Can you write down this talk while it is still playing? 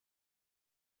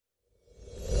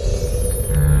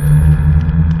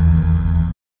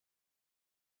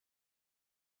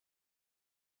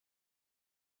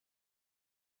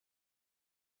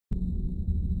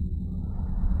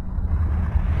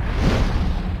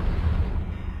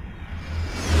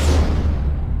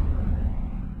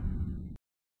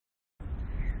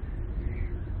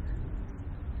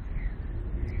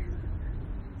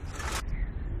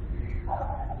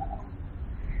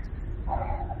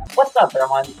up,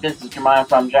 everyone? This is Jeremiah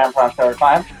from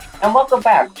GRAPPLING, and welcome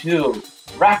back to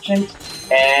Ratchet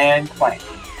and Clank.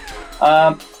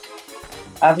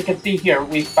 As you can see here,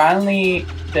 we finally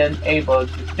been able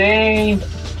to save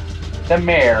the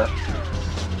mayor.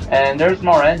 And there's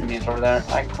more enemies over there.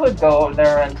 I could go over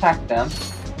there and attack them,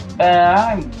 but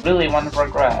I really want to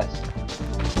progress.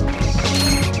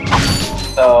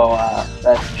 So,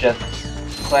 let's just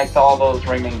collect all those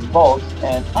remaining bolts,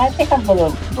 and I think I'm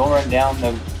gonna lower down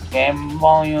the game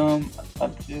volume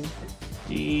up to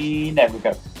 50. There we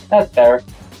go. That's better.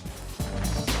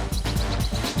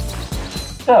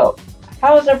 So,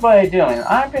 how is everybody doing?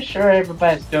 I'm pretty sure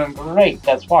everybody's doing great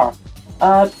thus far.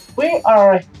 We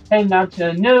are heading out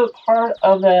to a new part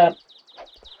of the,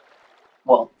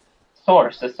 well,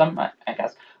 solar system, I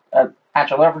guess.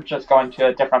 Actually, we're just going to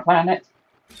a different planet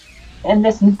in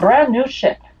this brand new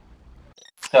ship.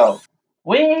 So,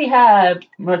 we have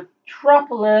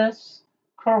Metropolis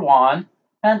Kerwan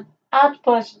and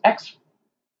Outpost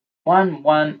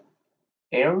X11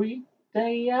 Iridia?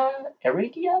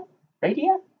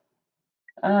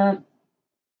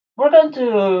 We're going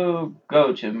to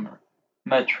go to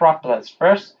Metropolis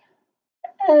first,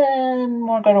 and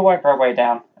we're going to work our way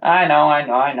down. I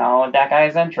know, that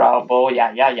guy's in trouble,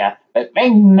 yeah. But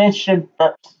main mission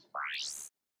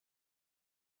first.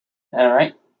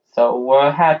 Alright. So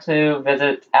we'll have to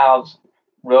visit Al's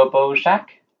Robo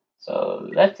Shack. So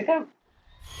let's go.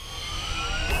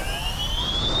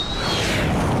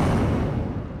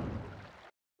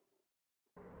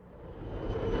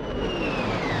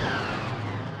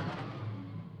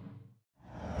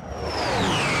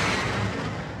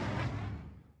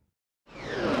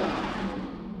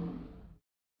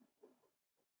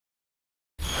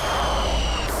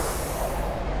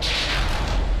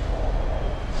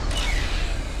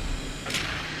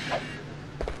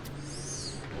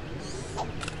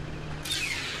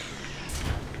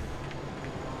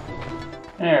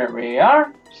 There we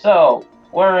are. So,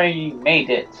 we made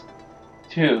it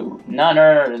to none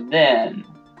other than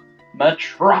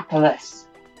Metropolis.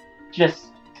 Just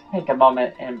take a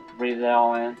moment and breathe it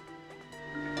all in.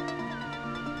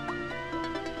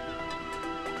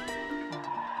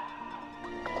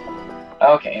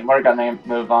 Okay, we're gonna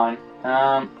move on.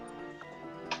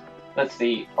 Let's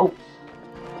see. Oh,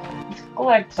 let's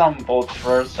collect some bolts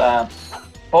first.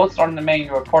 Bolts are the main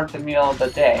important meal of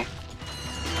the day.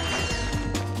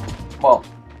 Well,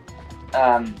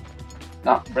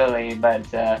 not really, but,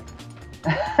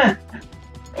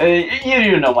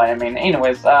 you know what I mean.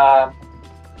 Anyways, man,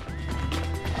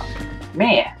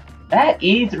 that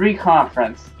E3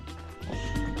 conference,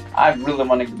 I really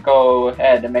want to go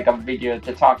ahead and make a video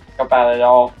to talk about it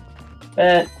all,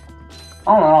 but,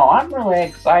 I don't know, I'm really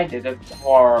excited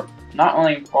for, not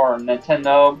only for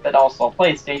Nintendo, but also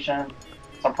PlayStation,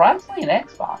 surprisingly an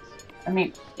Xbox. I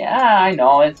mean, yeah, I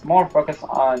know, it's more focused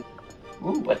on.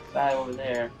 Ooh, what's that over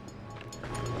there?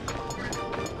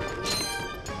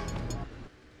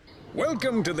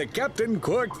 Welcome to the Captain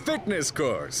Quark Fitness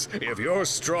Course. If you're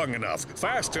strong enough,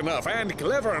 fast enough, and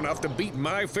clever enough to beat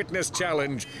my fitness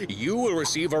challenge, you will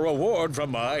receive a reward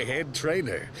from my head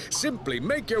trainer. Simply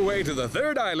make your way to the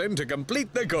third island to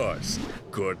complete the course.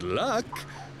 Good luck!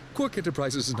 Quark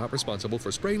Enterprises is not responsible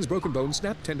for sprains, broken bones,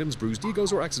 snapped tendons, bruised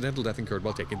egos, or accidental death incurred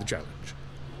while taking the challenge.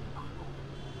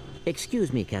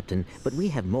 Excuse me, Captain, but we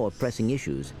have more pressing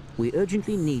issues. We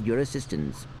urgently need your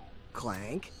assistance.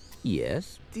 Clank?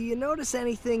 Yes? Do you notice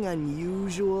anything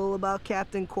unusual about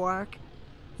Captain Quark?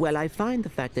 Well, I find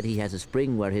the fact that he has a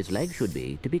spring where his leg should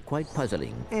be to be quite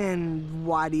puzzling. And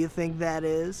why do you think that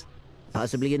is?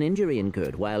 Possibly an injury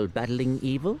incurred while battling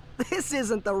evil? This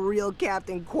isn't the real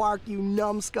Captain Quark, you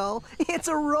numbskull. It's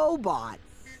a robot.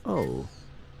 Oh.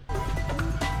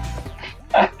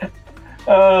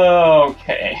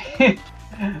 Okay.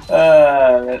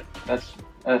 That is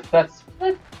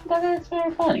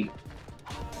very funny.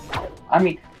 I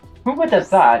mean, who would have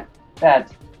thought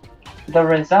that the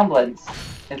resemblance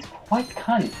is quite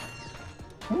cunning?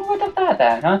 Who would have thought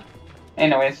that, huh?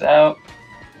 Anyway, so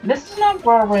this is not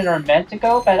where we're meant to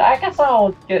go, but I guess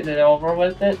I'll get it over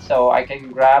with it so I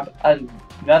can grab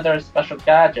another special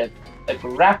gadget, the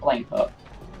grappling hook.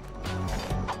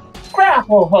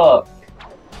 Grapple hook!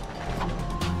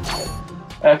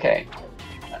 Okay.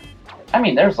 I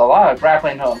mean, there's a lot of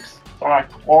grappling hooks. For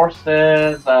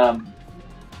horses, I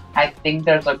think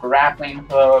there's a grappling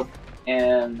hook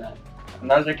in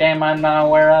another game I'm not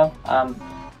aware of.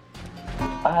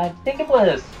 I think it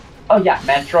was, oh yeah,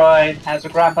 Metroid has a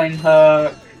grappling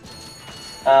hook.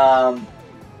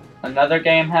 Another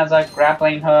game has a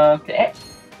grappling hook.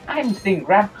 I'm seeing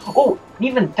oh,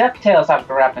 even DuckTales has a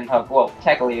grappling hook. Well,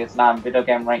 technically it's not a video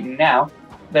game right now.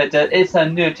 But it's a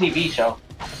new TV show.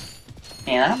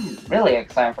 And I'm really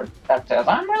excited for DuckTales.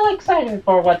 I'm really excited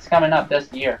for what's coming up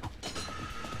this year.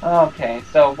 Okay,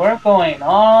 so we're going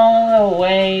all the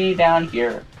way down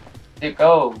here to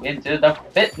go into the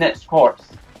fitness course.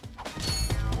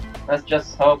 Let's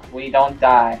just hope we don't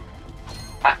die.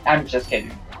 I'm just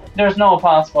kidding. There's no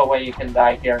possible way you can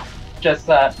die here. Just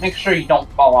make sure you don't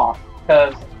fall off,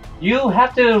 because you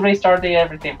have to restart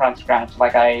everything from scratch,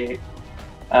 like I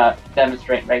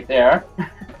demonstrate right there.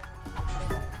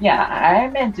 Yeah, I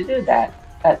meant to do that.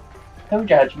 Don't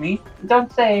judge me.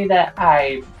 Don't say that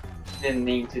I didn't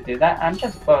need to do that. I'm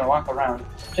just going to walk around,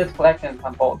 just collecting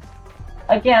some bolts.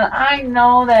 Again, I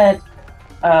know that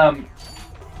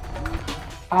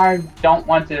I don't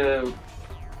want to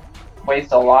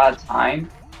waste a lot of time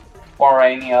for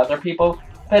any other people,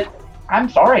 but I'm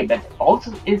sorry, but bolts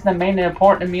is the main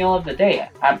important meal of the day.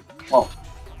 Well,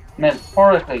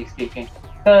 metaphorically speaking,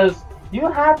 because you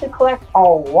have to collect a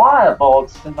lot of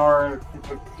bolts in order to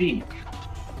succeed.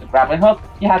 The grappling hook,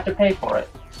 you have to pay for it.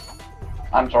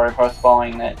 I'm sorry for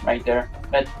spoiling it right there,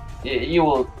 but you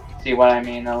will see what I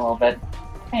mean in a little bit.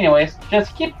 Anyways,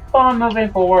 just keep on moving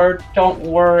forward. Don't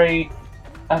worry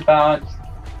about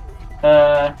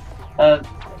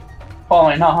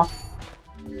falling off.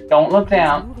 Don't look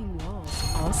down. Moving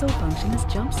walls also function as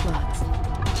jump slots.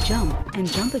 Jump and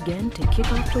jump again to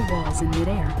kick off the walls in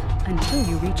midair until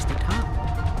you reach the top.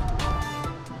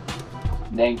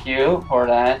 Thank you for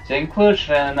that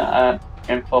inclusion,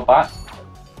 Infobot.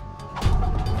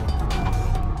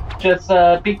 Just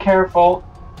be careful.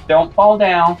 Don't fall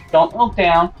down. Don't look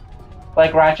down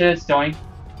like Ratchet is doing.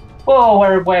 Whoa,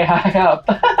 we're way high up.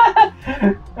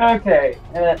 Okay.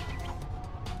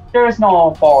 There is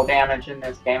no fall damage in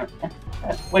this game,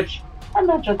 which I'm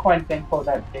actually quite thankful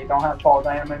that they don't have fall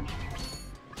damage.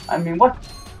 I mean, what?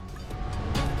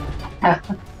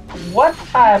 What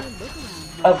type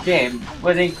of game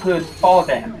would include fall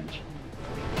damage?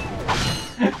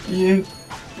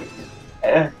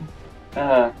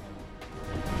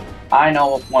 I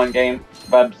know of one game,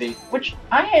 Bubsy, which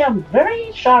I am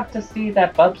very shocked to see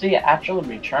that Bubsy actually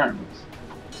returns.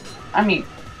 I mean,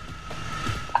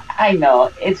 I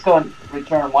know it's going to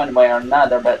return one way or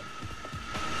another, but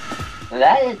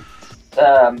that's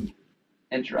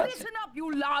interesting. Listen up,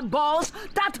 you loudballs!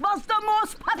 That was the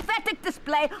most pathetic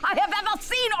display I have ever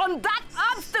seen on that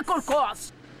obstacle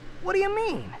course! What do you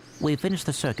mean? We finished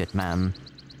the circuit, ma'am.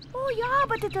 Oh yeah,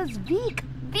 but it was weak.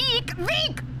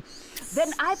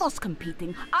 When I was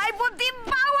competing, I would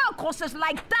devour courses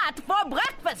like that for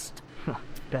breakfast.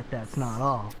 Bet that's not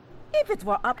all. If it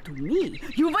were up to me,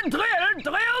 you would drill for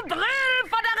the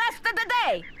rest of the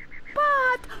day.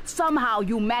 But somehow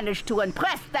you managed to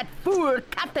impress that fool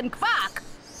Captain Quark.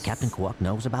 Captain Quark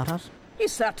knows about us? He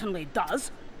certainly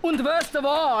does. And worst of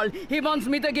all, he wants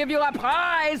me to give you a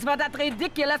prize for that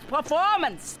ridiculous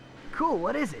performance. Cool,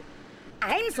 what is it?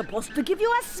 I'm supposed to give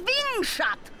you a swing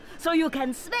shot, so you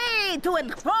can sway to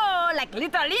and fro like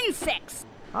little insects.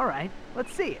 All right,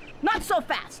 let's see it. Not so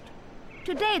fast.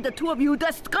 Today the two of you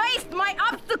disgraced my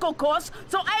obstacle course,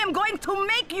 so I am going to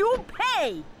make you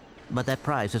pay. But that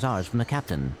prize is ours from the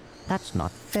captain. That's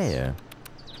not fair.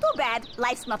 Too bad,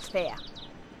 life's not fair.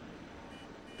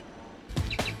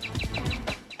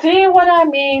 See what I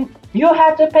mean? You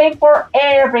have to pay for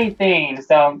everything,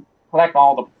 so collect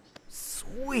all the...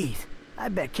 Sweet. I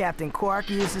bet Captain Quark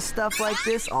uses stuff like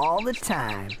this all the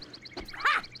time.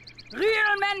 Ha!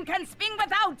 Real men can swing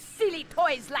without silly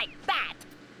toys like that.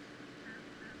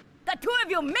 The two of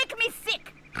you make me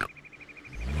sick.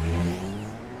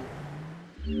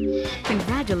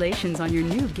 Congratulations on your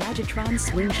new Gadgetron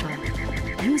Swing Shot.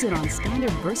 Use it on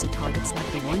standard Versa targets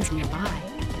like the ones nearby.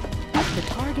 If the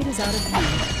target is out of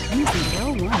view, use the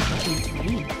L1 button to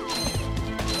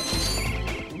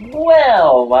aim.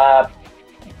 Well,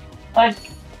 like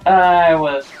I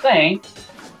was saying,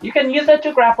 you can use it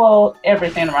to grapple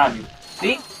everything around you.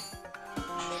 See?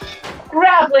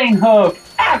 Grappling hook!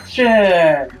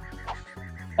 Action!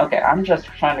 Okay, I'm just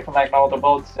trying to collect all the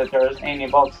bolts if there's any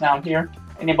bolts down here.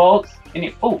 Any bolts?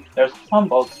 Oh, there's some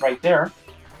bolts right there.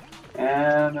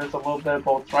 And there's a little bit of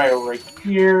bolts right over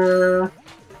here.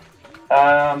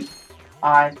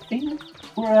 I think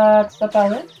that's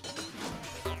about it.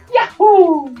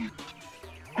 Yahoo!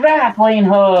 Grappling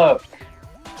hook!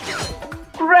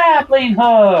 Grappling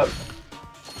hook!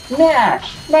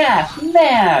 Smash! Smash!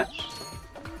 Smash!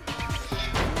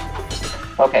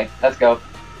 Okay, let's go.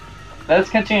 Let's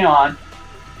continue on.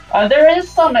 There is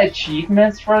some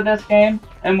achievements for this game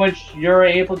in which you're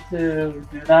able to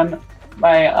do them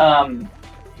by, I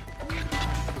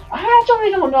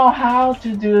actually don't know how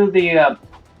to do the,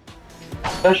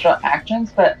 special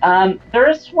actions, but there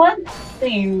is one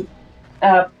thing.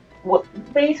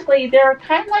 Basically, they're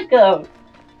kind of like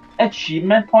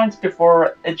achievement points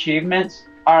before achievements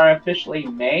are officially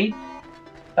made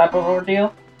type of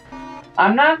ordeal.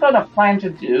 I'm not gonna plan to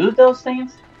do those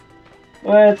things,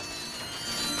 but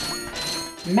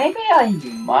maybe I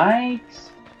might.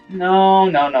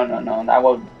 No.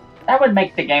 That would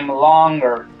make the game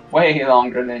longer, way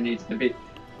longer than it needs to be.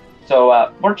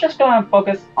 So we're just gonna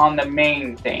focus on the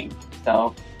main thing.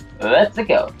 So let's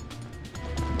go.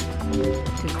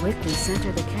 To quickly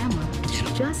center the camera,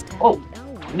 just tap Oh,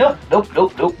 L1.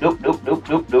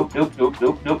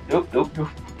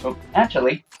 Nope.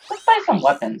 Actually, let's buy some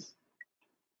weapons.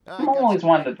 I'm always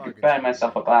wanted to buy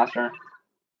myself a blaster.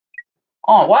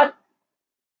 Oh, what?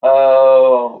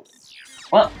 Oh,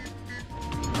 well,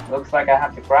 looks like I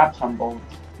have to grab some bolts.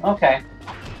 Okay.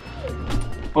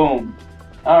 Boom.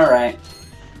 Alright.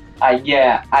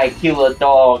 Yeah, I kill a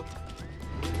dog.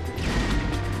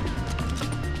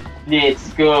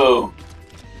 Let's go.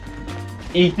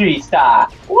 E3 star.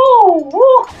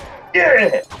 Woo!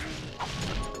 Yeah!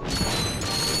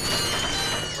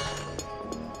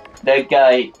 The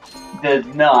guy does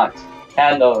not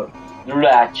handle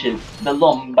Ratchet the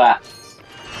Lombax.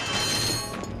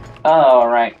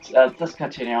 Alright, let's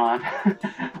continue on.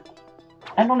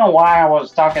 I don't know why I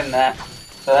was talking that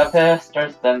Sylvester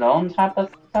Stallone type of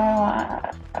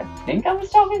style. I think I was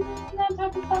talking that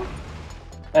type of style.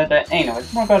 But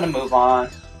anyways, we're going to move on.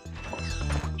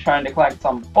 Trying to collect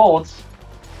some bolts.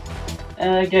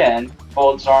 And again,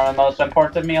 bolts are the most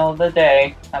important meal of the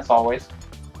day, as always.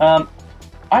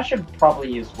 I should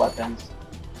probably use weapons.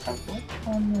 Which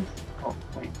one is... Oh,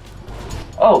 wait.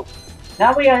 Oh!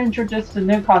 Now we are introduced to a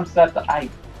new concept that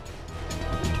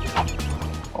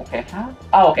Okay, how?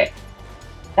 Oh, okay.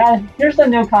 Here's the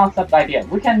new concept idea.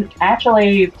 We can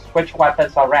actually switch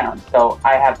weapons around. So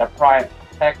I have the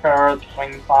Protector,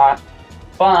 Swing Slot,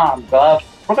 Bomb Glove.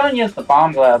 We're going to use the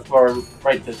Bomb Glove for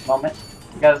right this moment.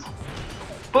 Because,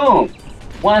 boom!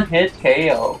 One hit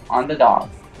KO on the dog.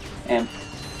 And,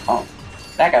 oh,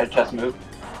 that guy just moved.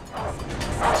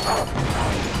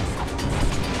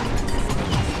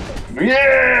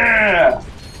 Yeah!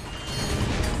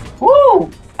 Woo!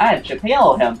 I actually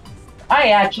killed him.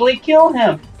 I actually killed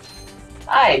him.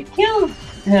 I killed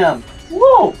him.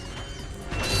 Woo!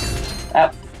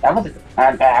 That was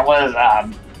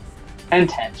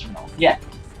intentional. Yeah,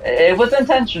 it was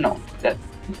intentional.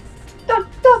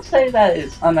 Don't say that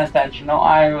it's unintentional.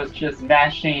 I was just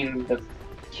mashing the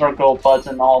circle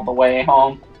button all the way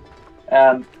home.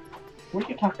 What are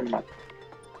you talking about?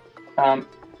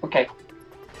 Okay.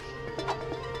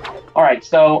 Alright,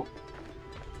 so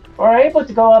we're able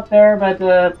to go up there, but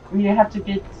we have to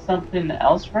get something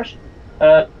else first.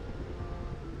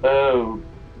 Oh.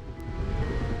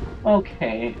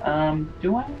 Okay,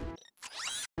 do I?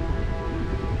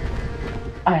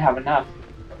 I have enough.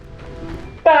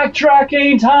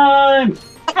 Backtracking time!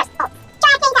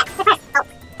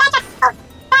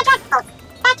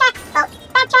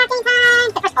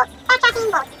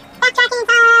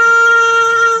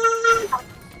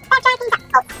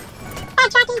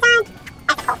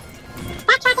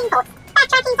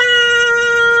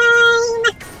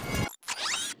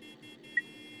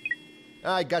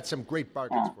 I got some great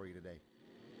bargains for you today.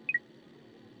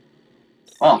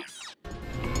 Well,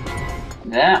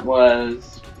 that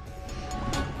was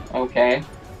okay.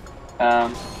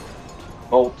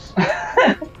 Bolts.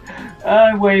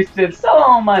 I wasted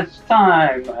so much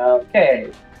time.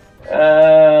 Okay.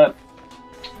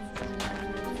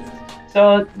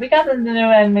 So we got the new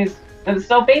enemies.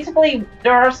 So basically,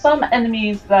 there are some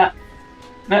enemies that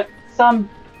some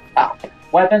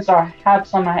weapons have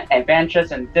some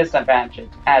advantages and disadvantages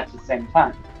at the same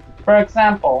time. For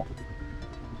example,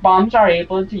 bombs are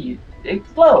able to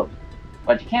explode.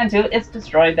 What you can't do is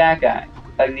destroy that guy.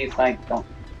 At least I don't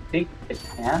think it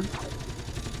can.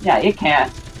 Yeah, it can.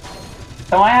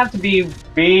 So I have to be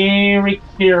very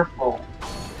careful.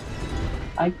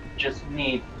 I just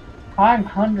need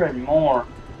 500 more.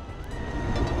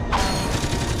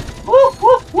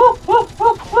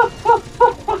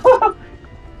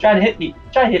 Try to hit me.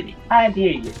 I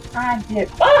dare you. Ah!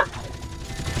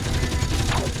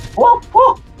 Whoa!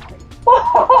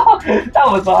 That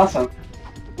was awesome.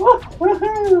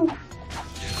 Woohoo!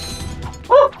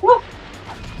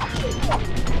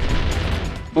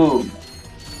 Boom.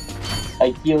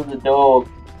 I killed the dog.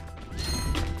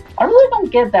 I really don't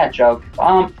get that joke.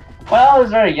 When I was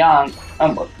very young,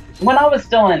 when I was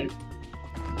still in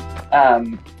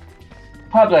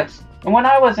when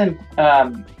I was in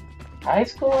high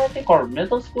school, I think, or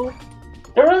middle school,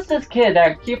 there was this kid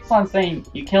that keeps on saying,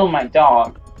 "You killed my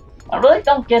dog." I really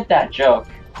don't get that joke.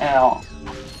 You know,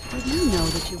 Did you know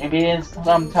that you maybe it's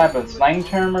some type of slang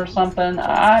term or something.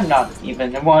 I'm not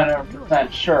even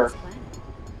 100% sure.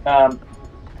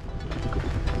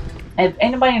 If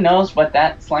anybody knows what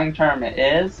that slang term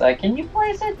is, can you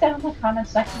place it down in the comment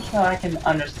section so I can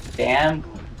understand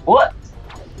what?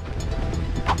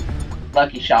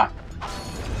 Lucky shot.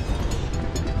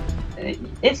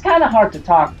 It's kind of hard to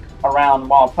talk around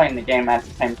while playing the game at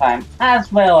the same time,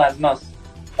 as well as most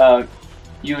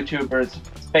YouTubers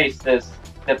face this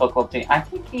difficulty. I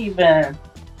think even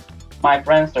my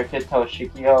friends Kito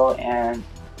Shikio and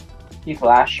Keith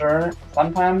Lasher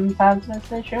sometimes have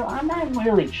this issue. I'm not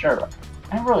really sure.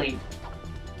 I really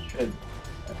should.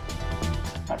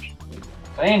 But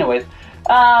anyways,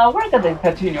 we're gonna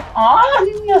continue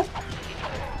on.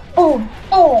 Oh,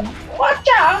 watch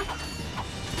out!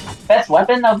 Best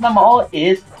weapon of them all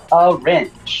is a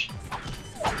wrench.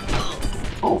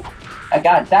 Oh, I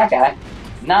got that guy.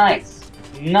 Nice,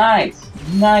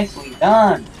 nicely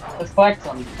done. Let's collect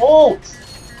some bolts.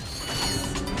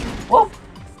 Whoop.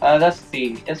 Let's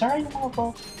see. Is there any more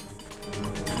bolts?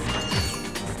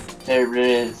 There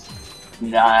is.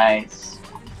 Nice.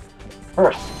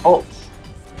 First, bolts.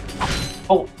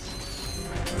 Bolts.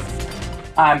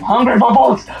 I'm hungry for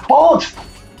bolts. Bolts.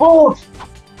 Bolts.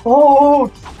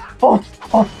 Bolts. Bolts.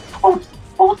 Bolts. Bolts.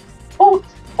 Bolts.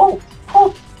 Bolts. Bolts.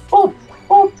 Bolts. Bolts.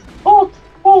 Bolts. Bolts.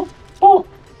 Bolts. Bolts.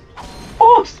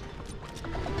 Bolts.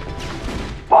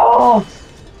 Bolts.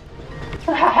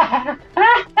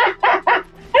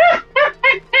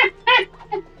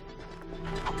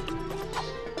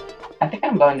 I think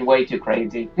I'm going way too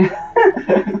crazy.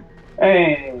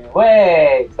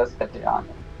 Anyways, let's get it on.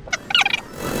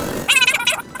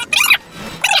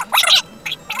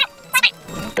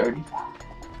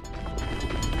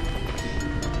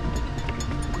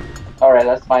 Alright,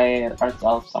 let's buy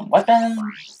ourselves some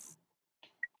weapons.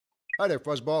 Hi there,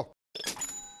 Fuzzball.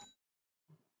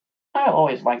 I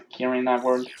always like hearing that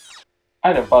word.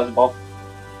 Either fuzzball.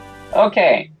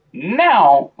 Okay,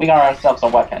 now we got ourselves a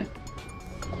weapon.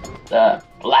 The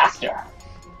blaster.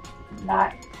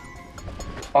 Nice.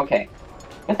 Okay,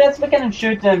 with this we can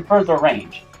shoot in further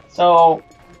range. So,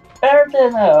 better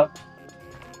than a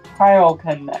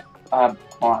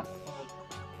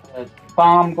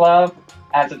bomb glove,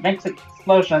 as it makes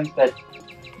explosions but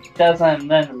doesn't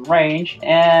then range,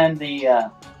 and the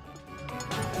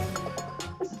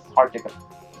this is hard to go.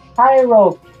 I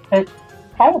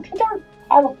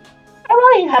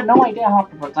really have no idea how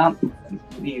to pronounce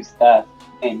these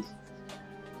names.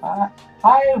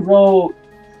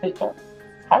 Pyrocytor.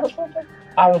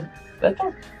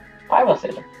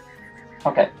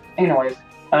 Okay. Anyways,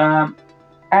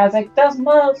 as it does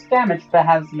most damage but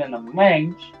has minimum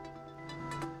range,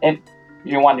 if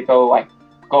you want to go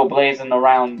blazing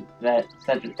around that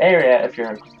centered area, if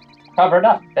you're covered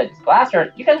up, but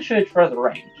blaster, you can shoot further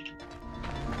range.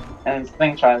 And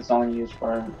slingshot is only used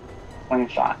for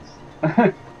slingshots.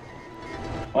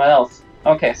 What else?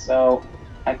 Okay, so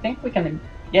I think we can.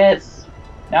 Yes,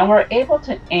 now we're able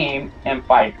to aim and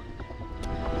fire.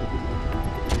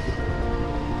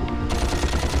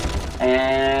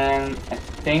 And I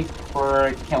think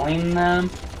we're killing them.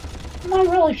 I'm not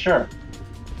really sure.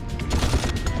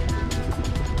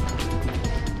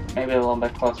 Maybe a little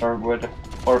bit closer would,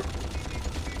 or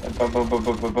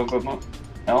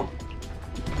no.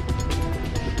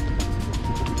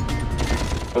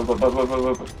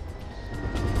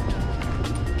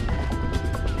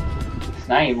 It's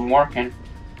not even working.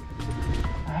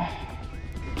 I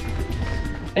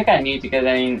think I need to get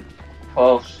in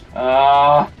close.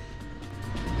 Oh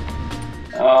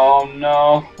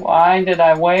no. Why did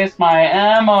I waste my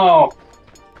ammo?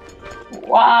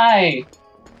 Why?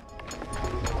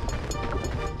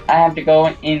 I have to go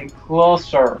in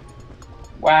closer.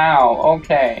 Wow,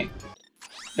 okay.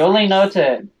 Duly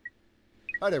noted.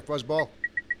 Hi there, Fuzzball.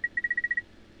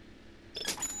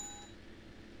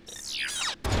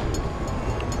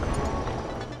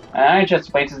 I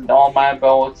just wasted all my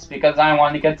bullets because I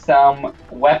want to get some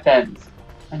weapons.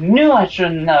 I knew I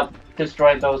shouldn't have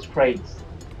destroyed those crates.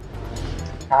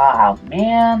 Ah,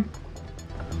 man.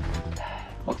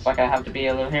 Looks like I have to be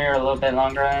here a little bit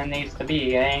longer than it needs to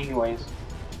be anyways.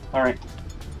 Alright,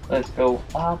 let's go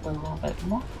up a little bit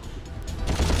more.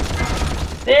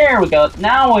 There we go.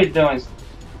 Now we're doing...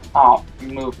 Oh,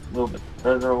 move a little bit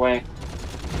further away.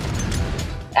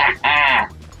 Ah!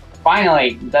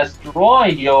 Finally, destroy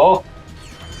you!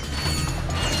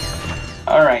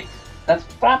 Alright, let's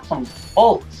grab some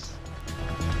bolts.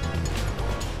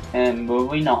 And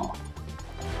moving on.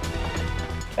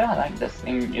 God, I like this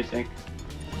theme music.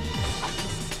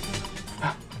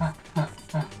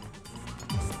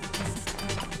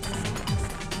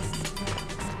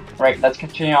 Right, let's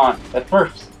continue on. But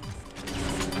first,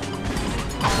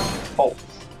 bolts.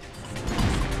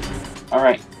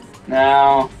 Alright,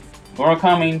 now we're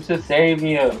coming to save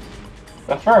you.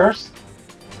 But first,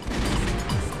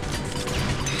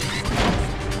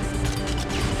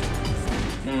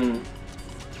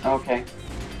 okay.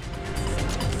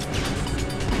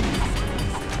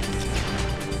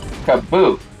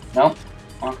 Kaboo! Nope.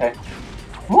 Okay.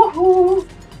 Woohoo!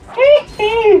 Hee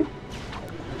hee!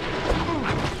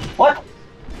 What?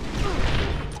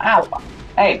 Ow!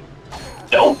 Hey!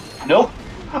 Nope! Nope!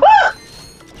 Ah!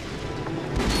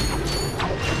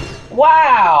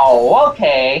 Wow!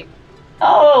 Okay.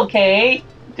 Okay.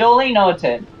 Duly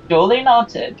noted. Duly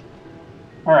noted.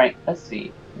 Alright, let's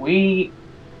see. We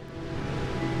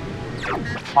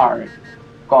are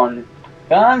going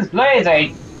guns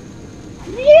blazing!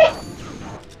 Yeah!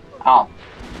 Oh.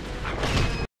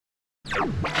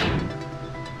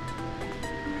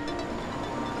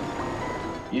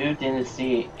 You didn't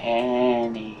see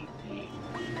anything.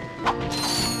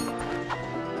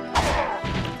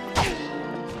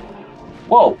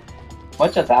 Whoa!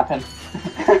 What just happened?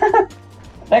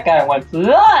 That guy went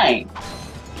flying!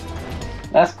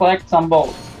 Let's collect some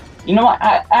bolts. You know what?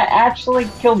 I actually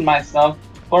killed myself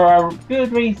for a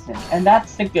good reason, and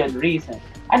that's the good reason.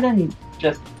 I didn't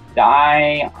just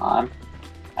die on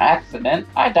accident,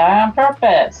 I died on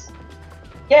purpose.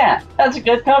 Yeah, that's a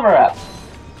good cover-up.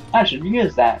 I should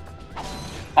use that.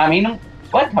 I mean,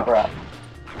 what cover-up?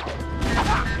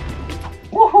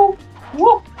 Woohoo!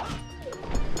 Woo!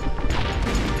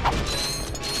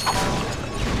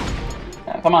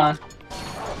 Now, come on.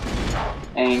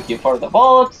 Thank you for the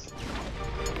bullets.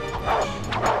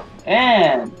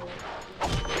 And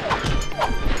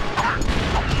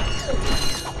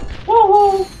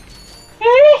woohoo!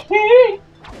 Hee hee!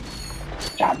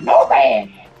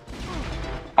 Jamove!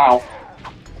 Ow.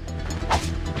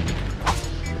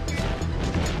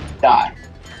 Die.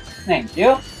 Thank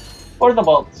you for the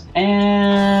bolts.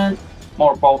 And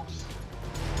more bolts.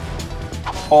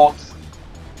 Bolts.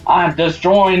 I'm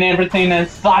destroying everything in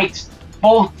sight.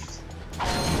 Bolts.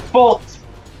 Bolts.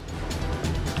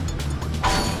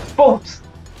 Bolts.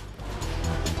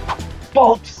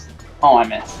 Bolts. Oh, I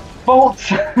missed.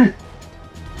 Bolts.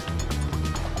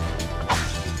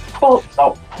 Bolts.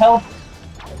 Oh, health.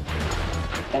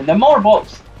 And then more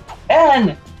bolts.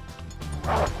 And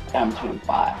down to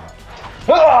 5.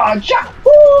 Ah, okay,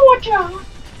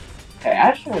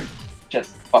 I should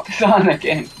just focus on the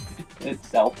game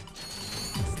itself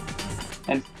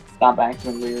and stop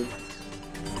acting weird.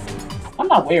 I'm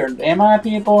not weird, am I,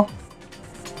 people?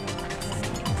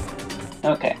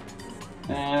 Okay.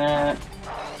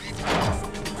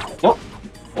 Nope.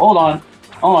 Hold on.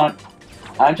 Hold on.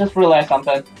 I just realized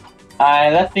something.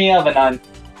 I left the oven on.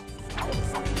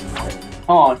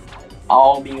 Hold on.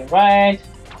 I'll be right.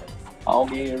 I'll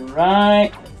be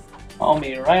right. I'll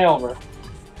be right over.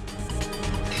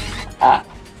 Ah.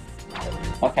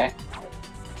 Okay.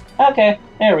 Okay,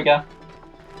 there we go.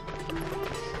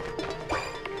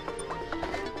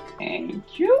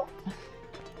 Thank you.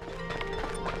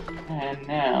 And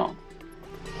now,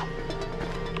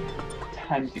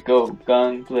 time to go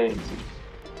gun blazing.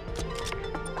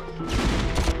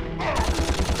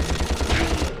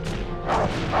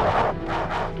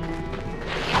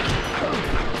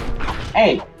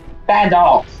 Hey, bad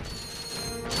dogs!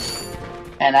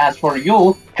 And as for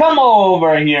you, come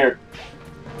over here!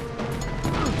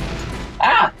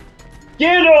 Ah!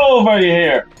 Get over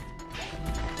here!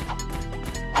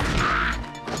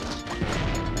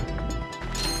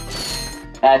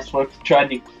 That's for trying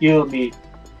to kill me,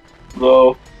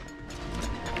 bro.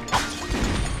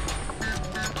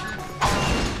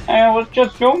 I was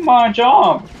just doing my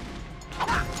job.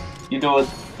 You do a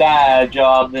bad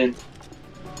job then.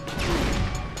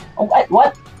 Oh,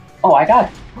 what? Oh, I got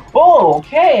it. Oh,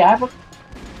 okay. I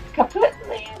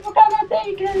completely forgot that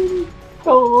they can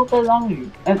go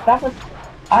along. And that was...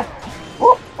 Oh.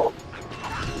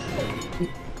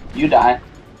 You die.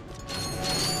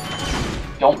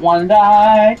 Don't wanna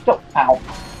die. Ow.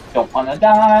 Don't wanna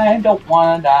die. Don't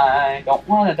wanna die. Don't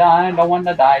wanna die. Don't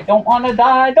wanna die. Don't wanna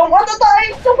die. Don't wanna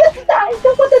die. Don't wanna die.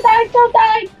 Don't wanna die. Don't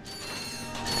die.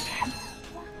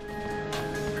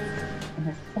 And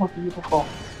it's so beautiful.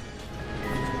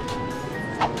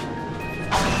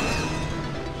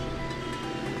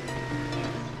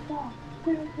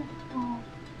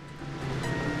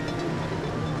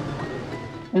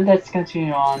 And let's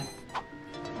continue on.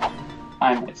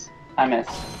 I miss.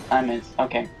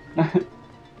 Okay.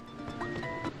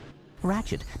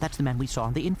 Ratchet, that's the man we saw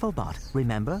on the infobot.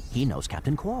 Remember? He knows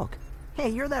Captain Quark. Hey,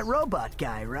 you're that robot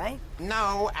guy, right?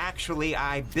 No, actually,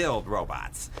 I build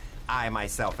robots. I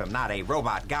myself am not a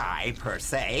robot guy, per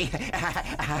se.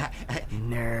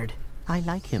 Nerd. I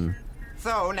like him.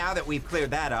 So, now that we've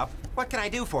cleared that up, what can I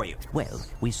do for you? Well,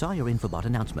 we saw your Infobot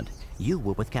announcement. You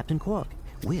were with Captain Quark.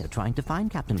 We're trying to find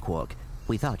Captain Quark.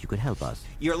 We thought you could help us.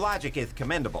 Your logic is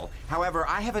commendable. However,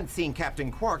 I haven't seen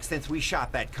Captain Quark since we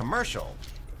shot that commercial.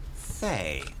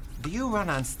 Say, do you run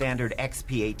on standard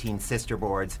XP18 sister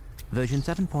boards? Version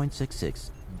 7.66.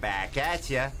 Back at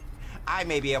ya. I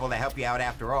may be able to help you out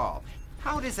after all.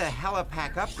 How does a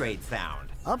helipack upgrade sound?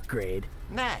 Upgrade?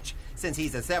 Natch. Since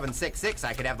he's a 766,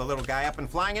 I could have the little guy up and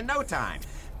flying in no time.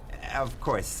 Of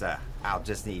course, I'll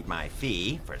just need my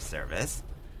fee for service.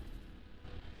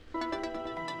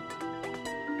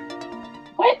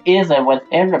 What is it with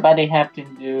everybody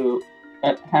having to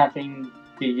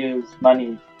use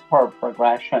money for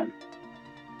progression?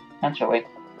 Actually,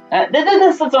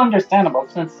 this is understandable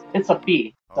since it's a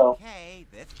fee. So. Okay,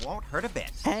 this won't hurt a bit.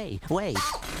 Hey, wait!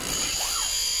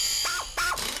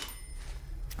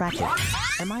 Ratchet,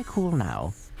 am I cool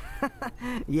now?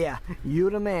 Yeah, you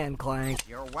the man, Clank.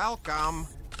 You're welcome.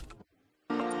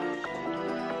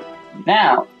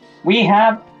 Now we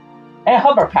have a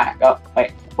hover pack. Oh,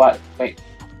 wait, what? Wait.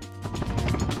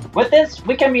 With this,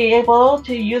 we can be able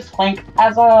to use Clank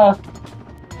as a,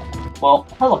 well,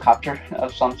 helicopter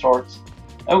of some sorts.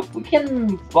 We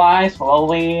can fly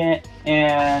slowly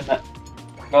and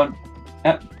go,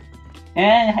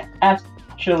 and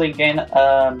actually gain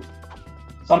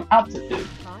some altitude.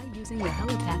 Try using the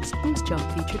helipack's boost jump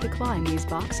feature to climb these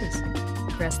boxes.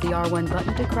 Press the R1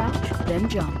 button to crouch, then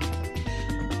jump.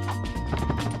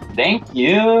 Thank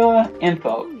you,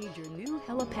 info. You need your new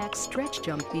helipack stretch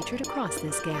jump feature to cross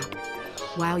this gap.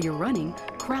 While you're running,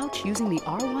 crouch using the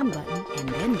R1 button and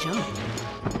then jump.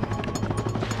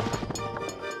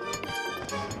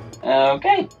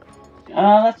 Okay.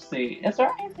 Let's see. Is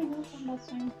there anything else I'm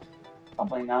missing?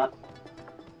 Probably not.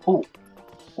 Ooh.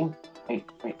 Ooh. Wait.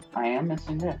 I am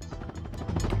missing this.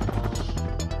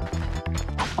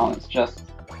 Oh, it's just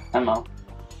ammo.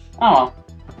 Oh well.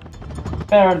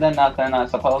 Better than nothing, I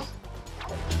suppose.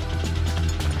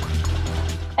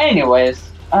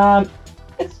 Anyways,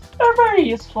 it's a very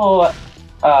useful,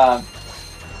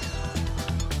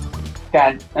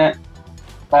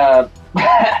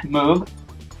 move.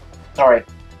 Sorry.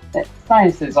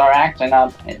 Sciences are acting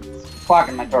up. It's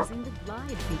clogging my throat. Using the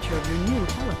glide feature of your new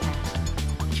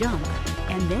helipack. Jump,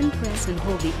 and then press and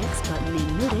hold the X button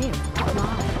in midair to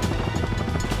fly.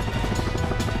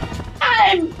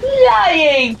 I'm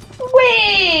flying!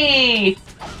 Whee!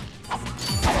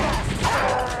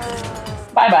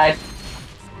 Bye-bye.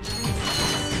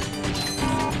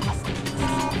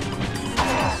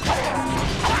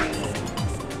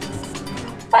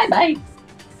 Bye-bye.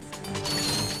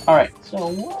 Alright, so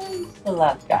where's the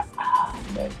last guy? Ah,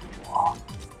 there you are.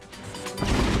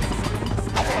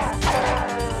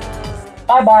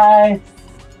 Bye-bye.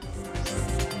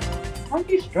 How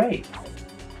do you straight?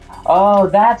 Oh,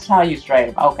 that's how you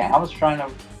straight. Okay, I was trying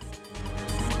to...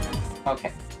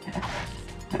 Okay.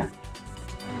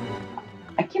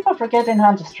 I keep on forgetting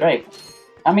how to strafe.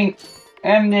 I mean,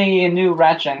 in the new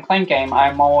Ratchet and Clank game,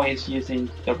 I'm always using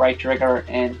the right trigger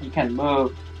and he can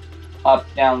move up,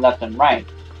 down, left, and right.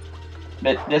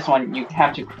 But this one, you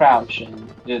have to crouch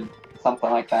and do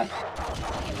something like that.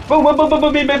 Boom, boom, boom, boom,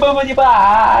 boom, boom, boom, boom, boom,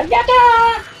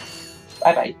 yaga!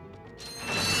 Bye-bye.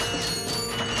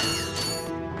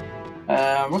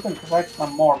 We're gonna collect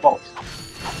some more bolts.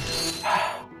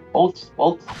 Bolts,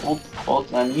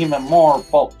 and even more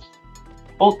bolts.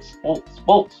 Bolts.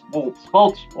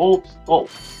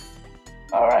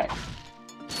 Alright.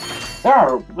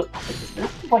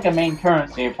 This is like a main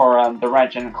currency for the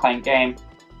Ratchet and Clank game.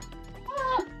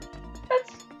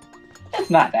 It's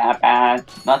not that bad.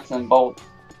 Nuts and bolts.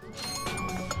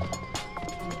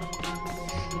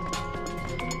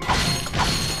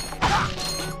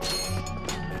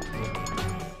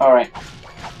 Alright.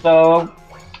 So,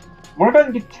 we're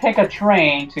going to take a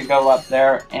train to go up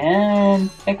there and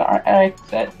take our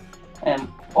exit. And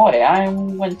boy, I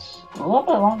went a little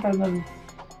bit longer than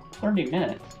 30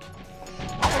 minutes.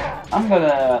 I'm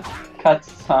gonna cut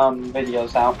some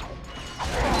videos out.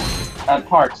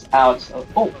 Parts out. So,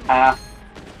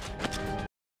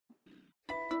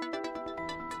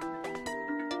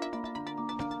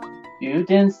 You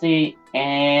didn't see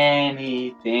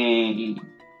anything.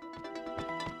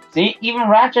 See, even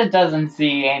Ratchet doesn't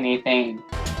see anything.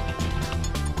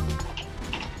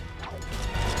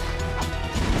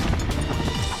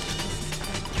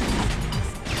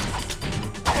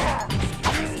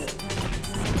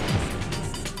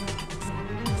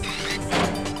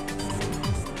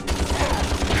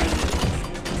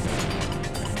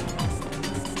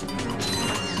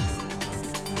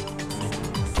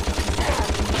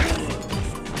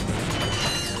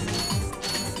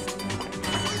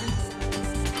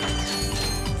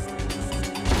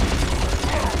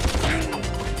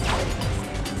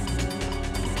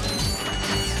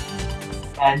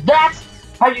 And that's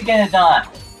how you get it done.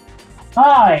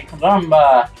 Hi,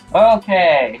 Columba.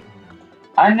 Okay.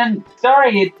 I'm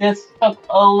sorry this took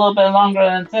a little bit longer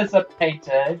than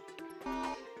anticipated.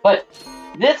 But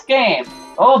this game,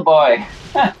 oh boy.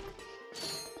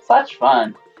 Such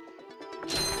fun.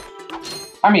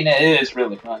 I mean, it is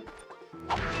really fun.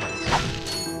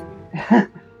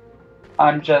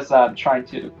 I'm just trying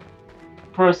to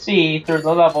proceed through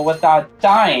the level without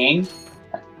dying.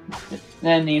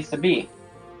 Than it needs to be.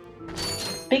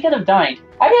 Speaking of dying,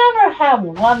 have you ever had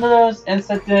one of those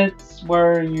incidents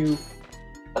where you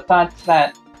thought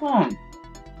that,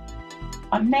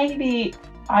 maybe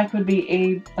I could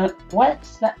be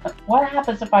what's that? What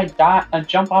happens if I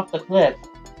jump off the cliff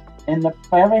in the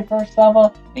very first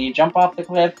level, and you jump off the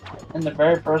cliff in the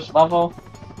very first level?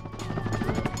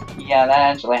 Yeah, that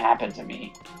actually happened to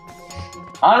me.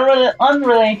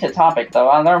 Unrelated topic though,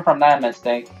 I learned from that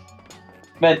mistake.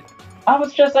 But I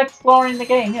was just exploring the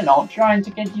game, you know, trying to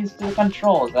get used to the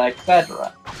controls,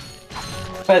 etc.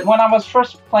 But when I was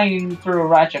first playing through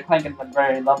Ratchet and Clank in the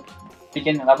very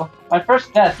beginning level, my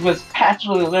first death was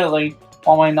actually literally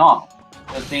falling off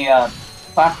with the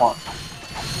platform.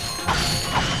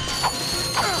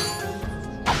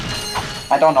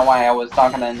 I don't know why I was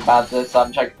talking about this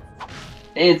subject.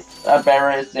 It's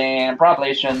embarrassing. I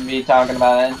probably shouldn't be talking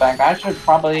about it. In fact, I should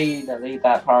probably delete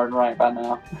that part right by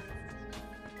now.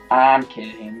 I'm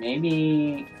kidding.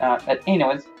 Maybe... but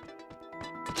anyways.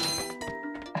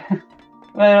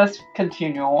 Let's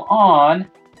continue on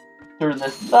through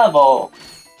this level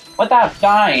without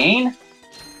dying.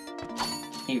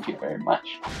 Thank you very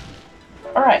much.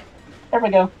 Alright, there we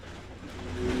go.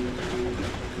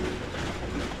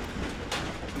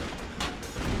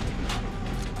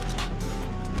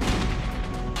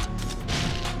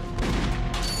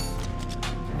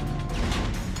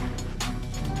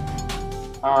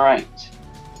 Alright,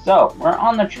 so we're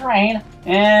on the train,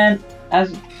 and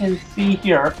as you can see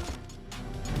here,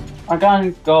 our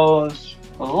gun goes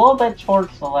a little bit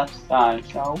towards the left side,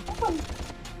 so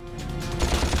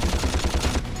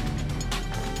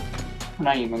we're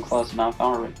not even close enough,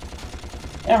 are we?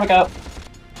 There we go.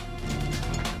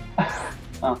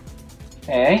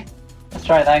 Okay, let's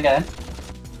try that again.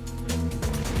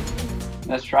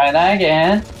 Let's try that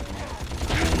again.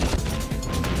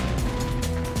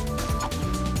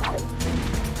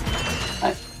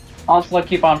 I also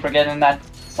keep on forgetting that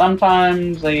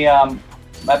sometimes the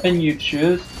weapon you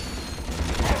choose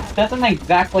doesn't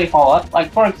exactly hold up.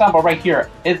 Like, for example, right here,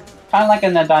 it's kind of like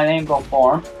in a dynamical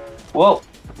form. Whoa.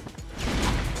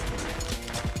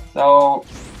 So,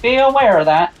 be aware of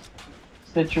that.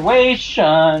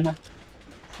 Situation.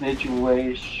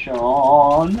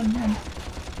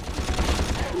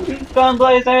 Gun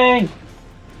blazing!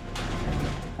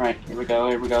 Alright, here we go,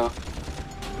 here we go.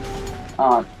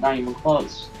 Oh, not even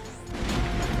close.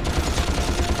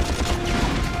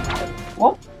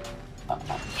 Whoop!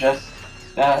 Just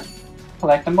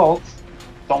collecting bolts.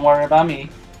 Don't worry about me.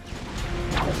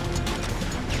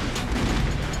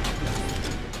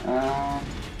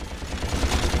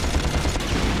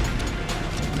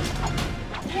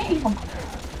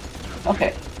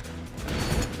 Okay.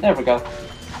 There we go.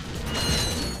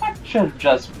 I should have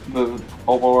just moved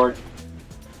overboard.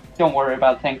 Don't worry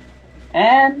about things.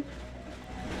 And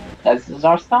this is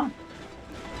our stop.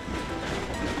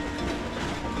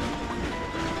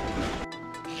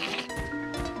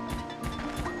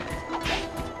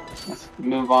 Let's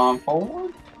move on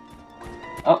forward.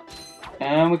 Oh,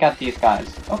 and we got these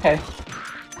guys. Okay.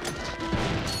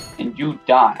 And you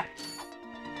die.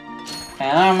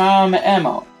 And I'm out of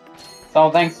ammo. So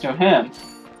thanks to him.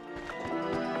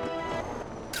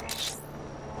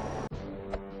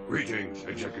 Greetings,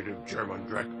 Executive Chairman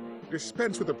Drek.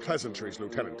 Dispense with the pleasantries,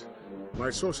 Lieutenant. My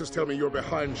sources tell me you're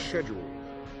behind schedule.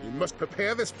 You must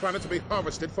prepare this planet to be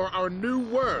harvested for our new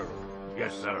world.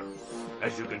 Yes, sir.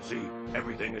 As you can see,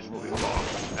 everything is moving along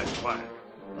as planned.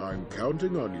 I'm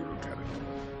counting on you, Lieutenant.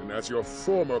 And as your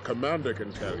former commander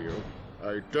can tell you,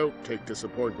 I don't take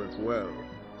disappointment well.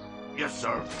 Yes,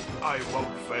 sir. I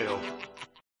won't fail.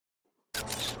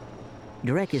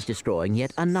 Drek is destroying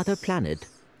yet another planet.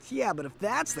 Yeah, but if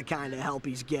that's the kind of help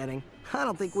he's getting, I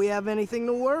don't think we have anything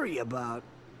to worry about.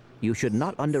 You should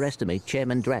not underestimate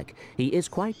Chairman Drek. He is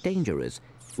quite dangerous.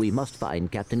 We must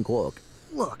find Captain Quark.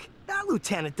 Look, that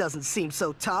lieutenant doesn't seem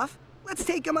so tough. Let's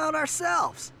take him out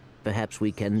ourselves. Perhaps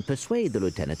we can persuade the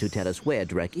lieutenant to tell us where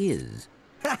Drek is.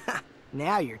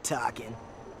 Now you're talking.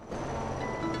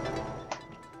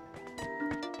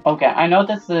 Okay, I know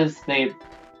this is the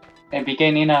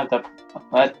beginning of the,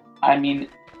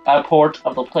 a port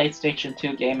of the PlayStation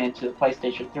 2 game into the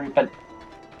PlayStation 3, but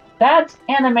that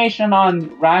animation on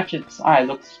Ratchet's eye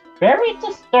looks very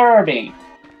disturbing.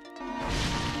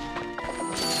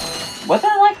 Was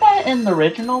it like that in the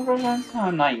original version?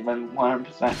 I'm not even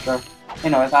 100% sure.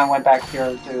 Anyways, I went back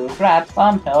here to grab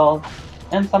some pills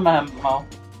and some ammo.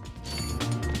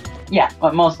 Yeah,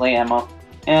 but mostly ammo.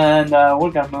 And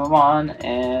we're gonna move on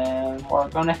and we're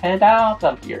gonna head out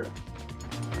of here.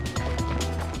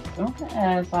 As soon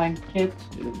as I get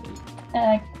to the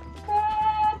exit,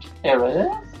 there it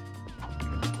is.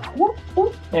 Whoop,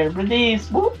 whoop, there it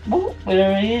is. Whoop, whoop,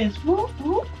 there it is. Whoop,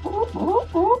 whoop, whoop,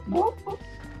 whoop, whoop, whoop, whoop.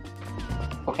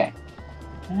 Okay.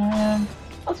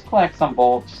 Let's collect some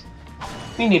bolts.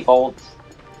 We need bolts.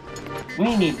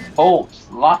 We need bolts.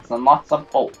 Lots and lots of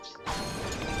bolts.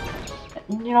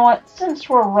 And you know what? Since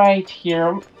we're right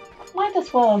here, might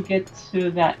as well get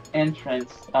to that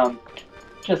entrance.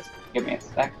 Just give me a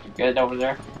sec to get over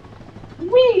there.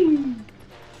 Whee!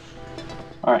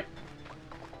 Alright.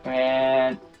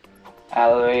 And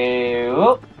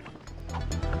alley-oop.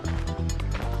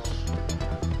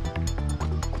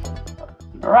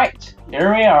 Alright,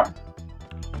 here we are.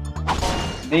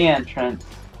 The entrance.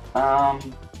 I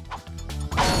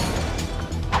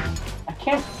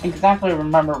can't exactly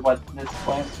remember what this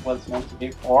place was meant to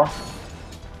be for.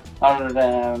 Other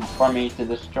than for me to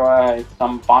destroy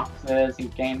some boxes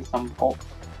and gain some bolts.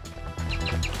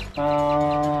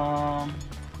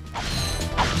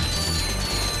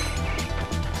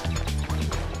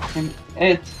 And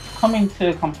it's coming to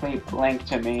a complete blank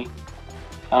to me.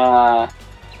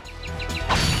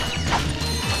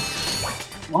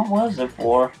 What was it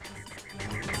for?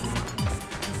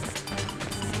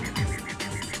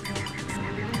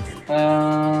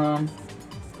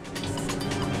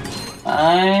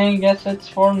 I guess it's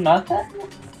for nothing?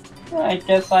 I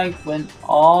guess I went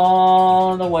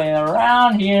all the way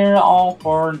around here, all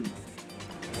for...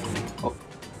 Oh.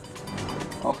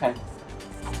 Okay.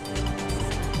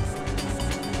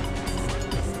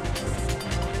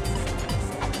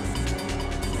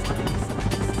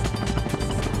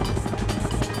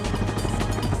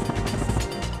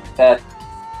 That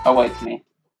awaits me.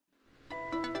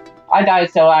 I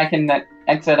died so I can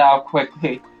exit out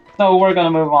quickly. So we're gonna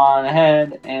move on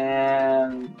ahead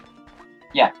and...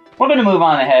 yeah, we're gonna move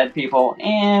on ahead, people.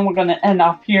 And we're gonna end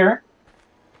off here.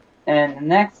 And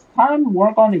next time,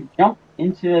 we're gonna jump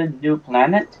into a new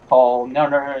planet called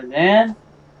none other than...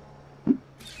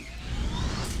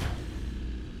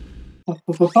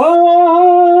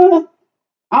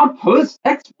 Outpost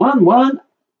X11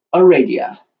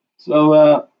 Aradia.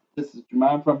 So, this is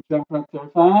Jermaine from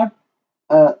Jump35.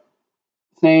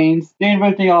 Saying stay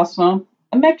really awesome.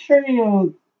 And make sure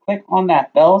you click on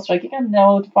that bell so you get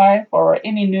notified for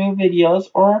any new videos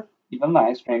or even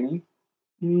live streaming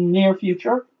near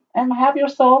future. And have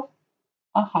yourself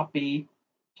a happy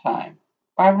time.